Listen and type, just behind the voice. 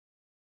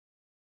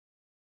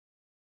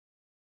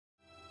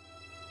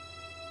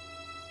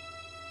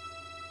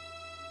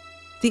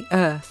The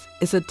Earth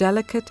is a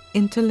delicate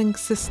interlinked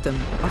system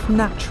of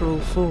natural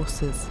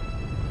forces.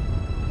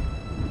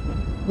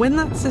 When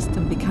that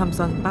system becomes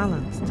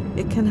unbalanced,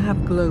 it can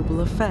have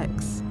global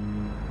effects.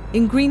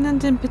 In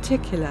Greenland in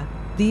particular,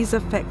 these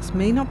effects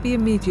may not be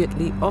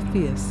immediately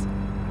obvious,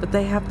 but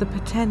they have the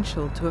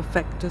potential to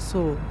affect us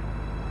all.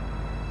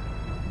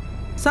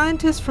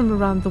 Scientists from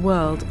around the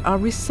world are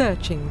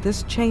researching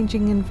this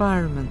changing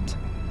environment,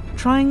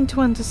 trying to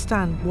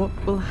understand what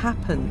will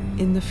happen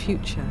in the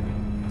future.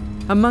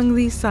 Among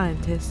these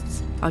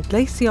scientists are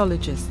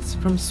glaciologists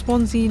from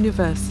Swansea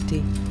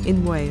University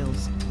in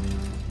Wales.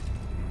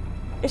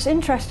 It's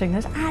interesting,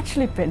 there's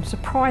actually been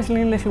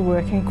surprisingly little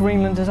work in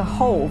Greenland as a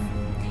whole.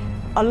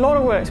 A lot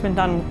of work's been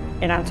done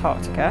in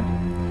Antarctica,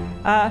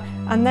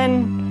 and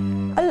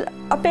then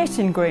a bit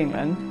in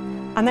Greenland,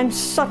 and then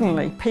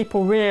suddenly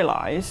people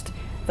realised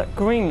that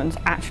Greenland's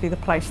actually the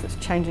place that's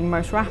changing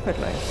most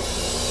rapidly.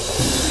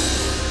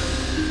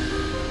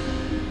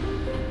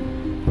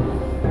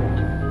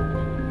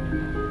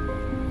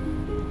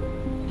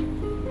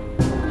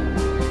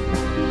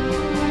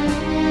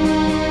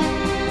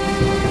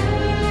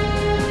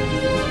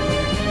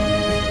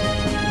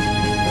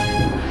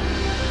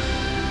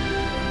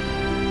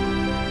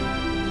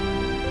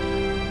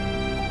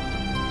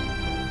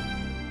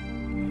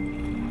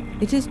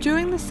 It is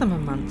during the summer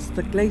months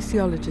that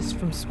glaciologists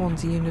from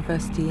Swansea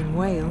University in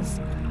Wales,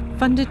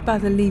 funded by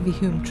the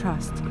Leverhulme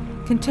Trust,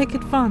 can take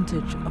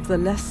advantage of the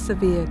less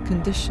severe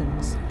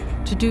conditions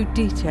to do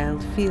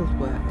detailed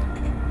fieldwork.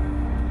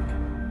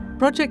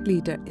 Project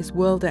leader is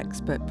world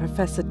expert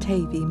Professor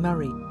Tavy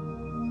Murray.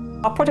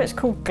 Our project's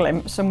called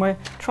GLIMPS, and we're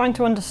trying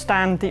to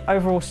understand the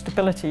overall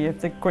stability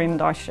of the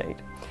Greenland ice sheet.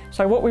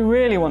 So what we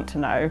really want to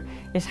know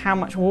is how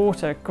much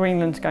water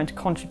Greenland's going to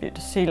contribute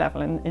to sea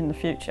level in the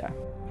future.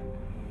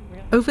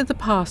 Over the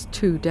past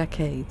 2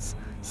 decades,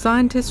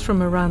 scientists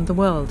from around the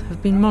world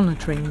have been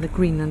monitoring the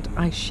Greenland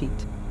ice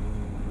sheet.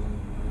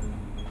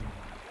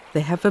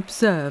 They have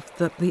observed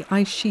that the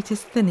ice sheet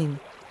is thinning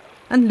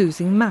and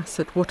losing mass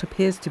at what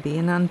appears to be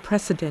an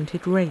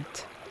unprecedented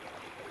rate.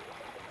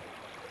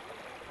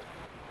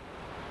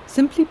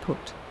 Simply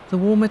put, the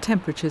warmer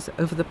temperatures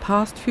over the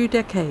past few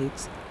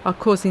decades are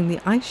causing the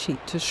ice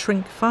sheet to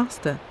shrink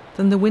faster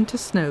than the winter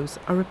snows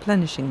are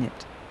replenishing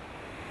it.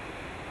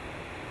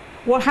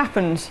 What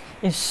happens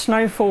is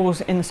snow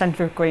falls in the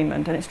centre of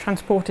Greenland and it's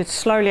transported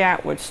slowly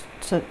outwards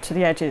to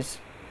the edges.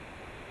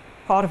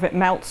 Part of it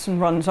melts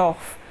and runs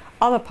off.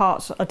 Other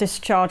parts are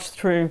discharged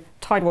through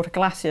tidewater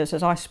glaciers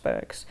as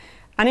icebergs.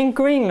 And in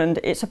Greenland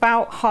it's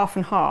about half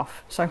and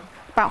half. So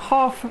about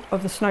half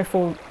of the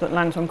snowfall that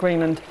lands on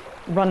Greenland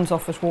runs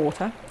off as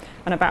water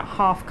and about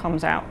half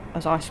comes out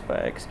as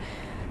icebergs.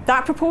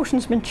 That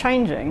proportion's been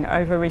changing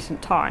over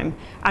recent time,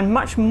 and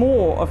much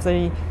more of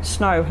the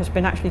snow has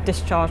been actually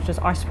discharged as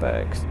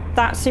icebergs.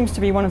 That seems to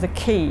be one of the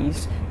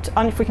keys.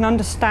 If we can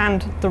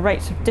understand the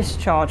rates of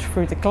discharge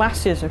through the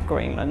glaciers of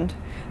Greenland,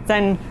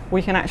 then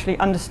we can actually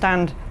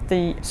understand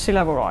the sea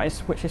level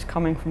rise which is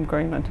coming from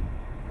Greenland.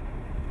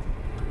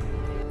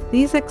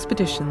 These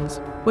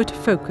expeditions were to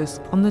focus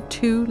on the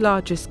 2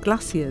 largest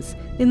glaciers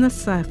in the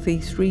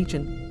southeast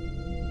region.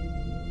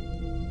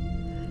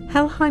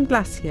 Helheim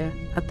Glacier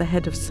at the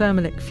head of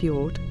Sermelik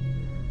Fjord,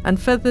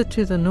 and further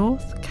to the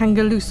north,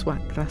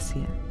 Kangerlussuaq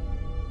Glacier.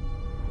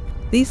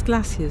 These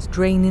glaciers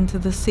drain into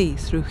the sea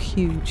through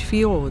huge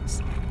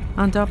fjords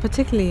and are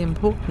particularly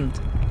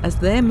important as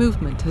their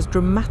movement has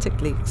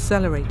dramatically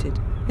accelerated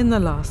in the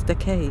last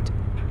decade.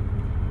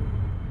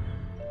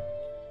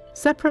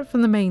 Separate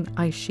from the main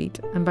ice sheet,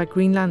 and by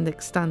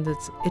Greenlandic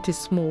standards it is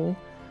small,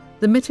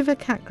 the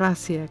Mitivakat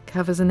Glacier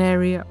covers an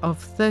area of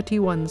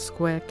 31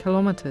 square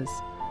kilometres,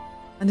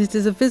 and it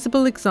is a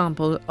visible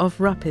example of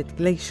rapid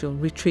glacial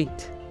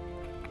retreat.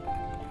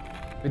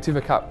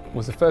 Mitivakat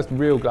was the first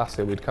real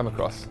glacier we'd come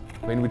across.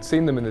 I mean, we'd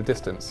seen them in the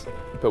distance,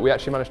 but we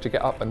actually managed to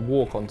get up and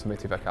walk onto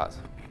Mitivakat.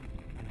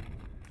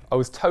 I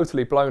was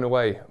totally blown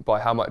away by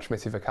how much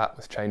Mitivakat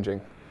was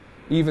changing.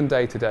 Even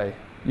day to day,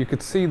 you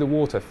could see the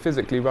water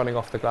physically running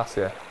off the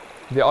glacier.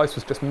 The ice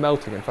was just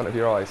melting in front of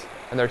your eyes,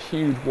 and there are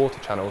huge water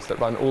channels that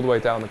run all the way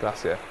down the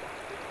glacier.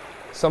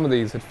 Some of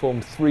these had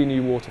formed 3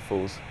 new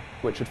waterfalls,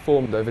 which had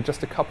formed over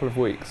just a couple of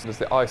weeks as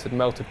the ice had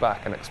melted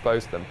back and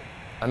exposed them.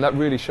 And that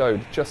really showed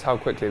just how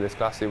quickly this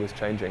glacier was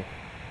changing.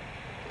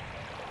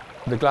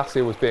 The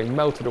glacier was being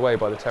melted away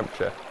by the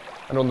temperature,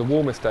 and on the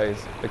warmest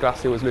days, the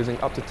glacier was losing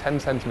up to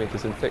 10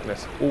 centimetres in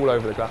thickness all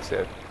over the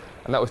glacier,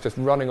 and that was just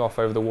running off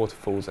over the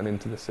waterfalls and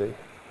into the sea.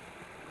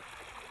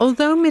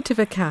 Although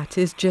Mitivakat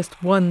is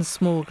just one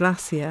small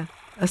glacier,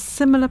 a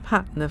similar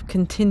pattern of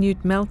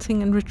continued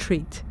melting and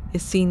retreat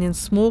is seen in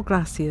small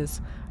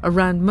glaciers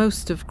around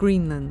most of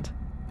Greenland.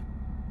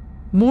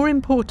 More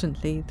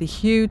importantly, the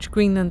huge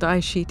Greenland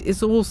ice sheet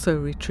is also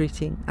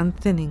retreating and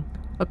thinning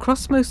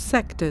across most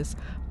sectors,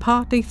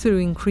 partly through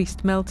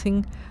increased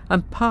melting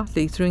and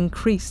partly through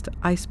increased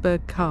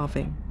iceberg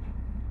calving.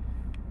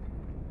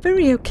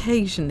 Very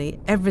occasionally,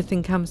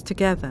 everything comes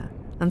together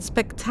and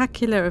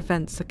spectacular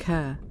events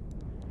occur.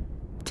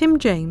 Tim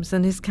James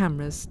and his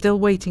cameras, still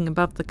waiting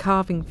above the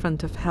calving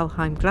front of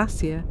Leverhulme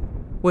Glacier,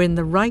 were in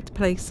the right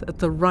place at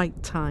the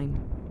right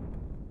time.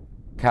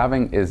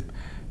 Calving is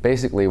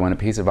basically when a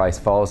piece of ice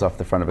falls off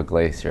the front of a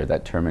glacier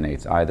that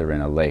terminates either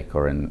in a lake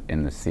or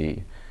in the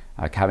sea.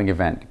 A calving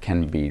event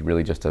can be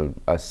really just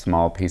a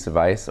small piece of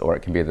ice, or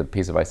it can be a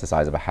piece of ice the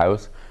size of a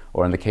house,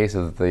 or in the case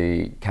of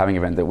the calving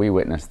event that we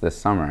witnessed this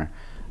summer,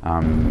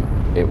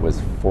 it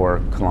was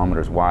 4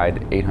 kilometers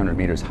wide, 800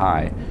 meters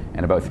high,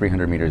 and about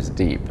 300 meters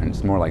deep, and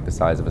it's more like the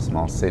size of a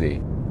small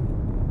city.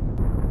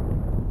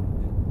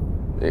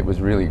 It was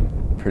really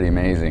pretty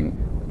amazing.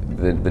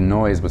 The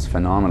noise was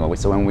phenomenal.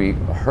 So when we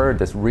heard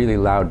this really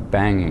loud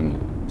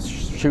banging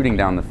shooting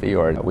down the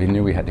fjord, we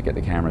knew we had to get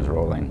the cameras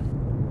rolling.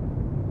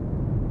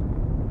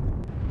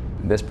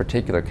 This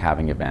particular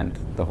calving event,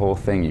 the whole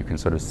thing, you can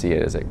sort of see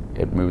it as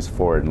it moves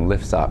forward and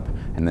lifts up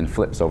and then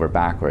flips over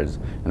backwards.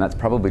 And that's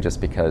probably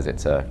just because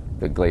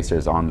the glacier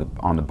is on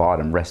the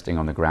bottom, resting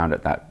on the ground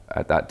at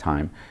that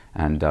time,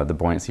 and the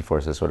buoyancy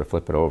forces sort of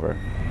flip it over.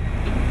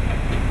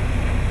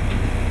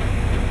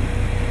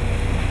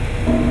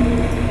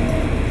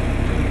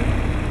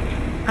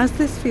 As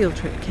this field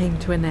trip came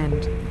to an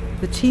end,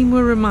 the team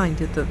were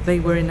reminded that they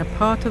were in a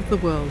part of the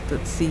world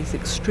that sees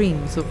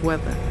extremes of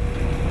weather.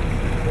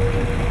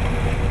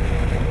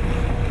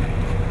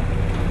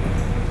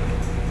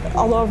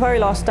 On our very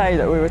last day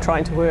that we were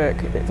trying to work,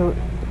 the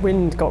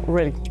wind got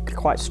really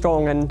quite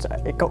strong and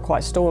it got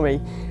quite stormy.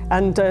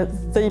 And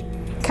the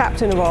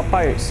captain of our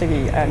boat,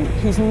 Siggy,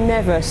 he's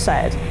never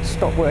said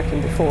stop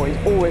working before. He's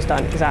always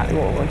done exactly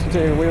what we want to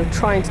do. We were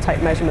trying to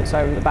take measurements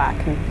over the back,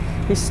 and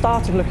he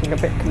started looking a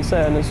bit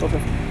concerned and sort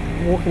of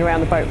walking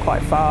around the boat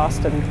quite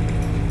fast, and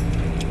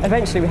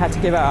eventually we had to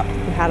give up.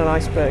 We had an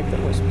iceberg that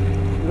looked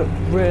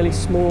really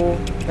small,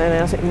 and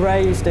as it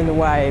raised in the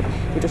wave,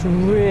 it would just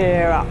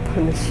rear up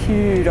and this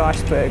huge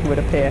iceberg would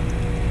appear.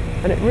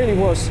 And it really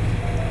was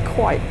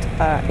quite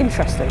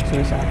interesting, shall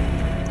we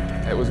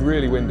say. It was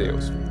really windy. It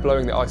was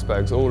blowing the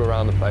icebergs all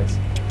around the place,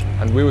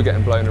 and we were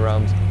getting blown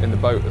around in the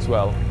boat as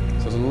well, so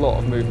there was a lot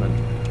of movement.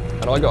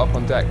 And I got up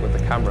on deck with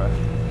the camera,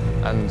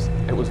 and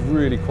it was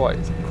really quite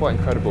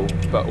incredible,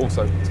 but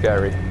also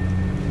scary.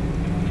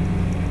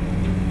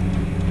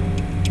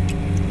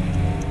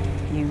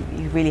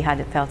 You really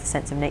felt a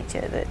sense of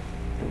nature that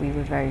we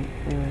were a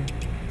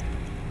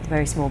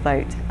very small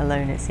boat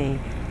alone at sea,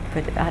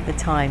 but at the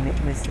time it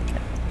was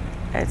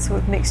a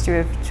sort of mixture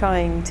of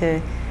trying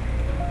to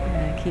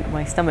keep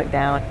my stomach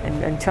down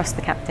and trust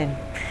the captain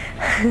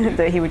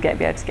that he would be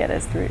able to get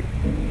us through.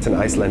 It's an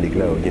Icelandic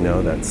load,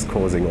 that's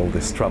causing all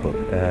this trouble,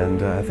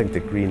 and I think the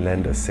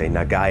Greenlanders say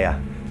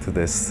Nagaya to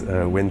this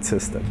wind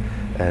system,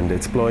 and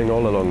it's blowing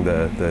all along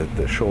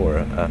the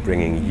shore,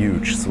 bringing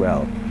huge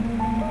swell.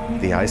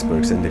 The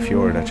icebergs in the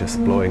fjord are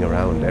just blowing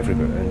around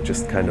everywhere, and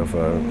just kind of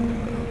a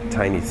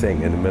tiny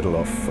thing in the middle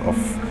of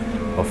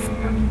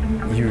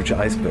huge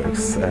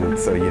icebergs, and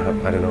so you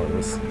have, I don't know, it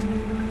was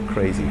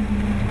crazy.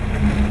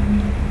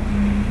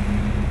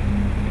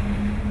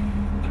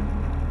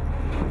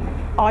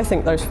 I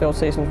think those field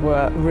seasons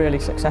were really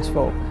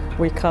successful.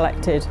 We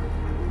collected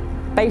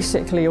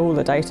basically all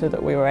the data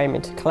that we were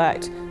aiming to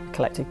collect. We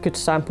collected good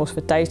samples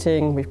for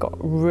dating. We've got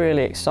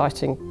really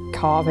exciting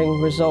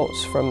calving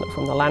results from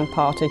the land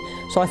party.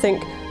 So I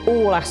think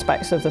all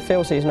aspects of the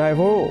field season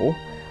overall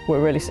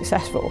were really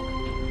successful.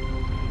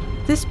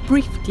 This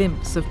brief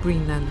glimpse of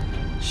Greenland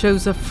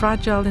shows a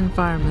fragile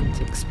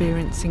environment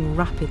experiencing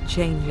rapid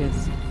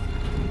changes.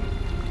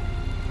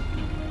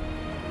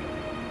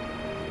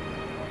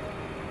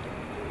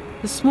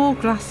 The small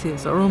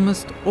glaciers are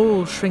almost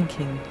all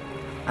shrinking,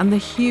 and the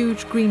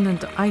huge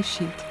Greenland ice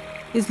sheet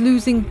is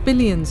losing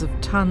billions of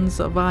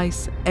tons of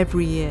ice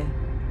every year.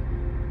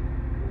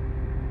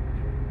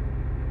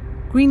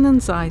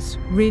 Greenland's ice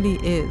really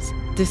is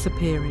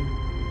disappearing.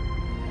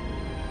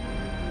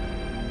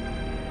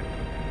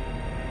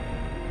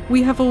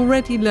 We have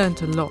already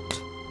learnt a lot,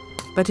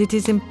 but it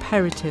is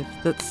imperative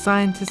that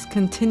scientists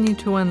continue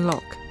to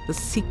unlock the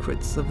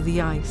secrets of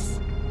the ice.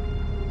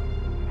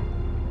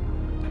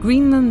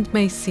 Greenland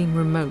may seem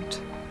remote,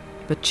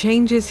 but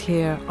changes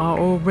here are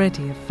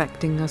already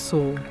affecting us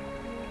all.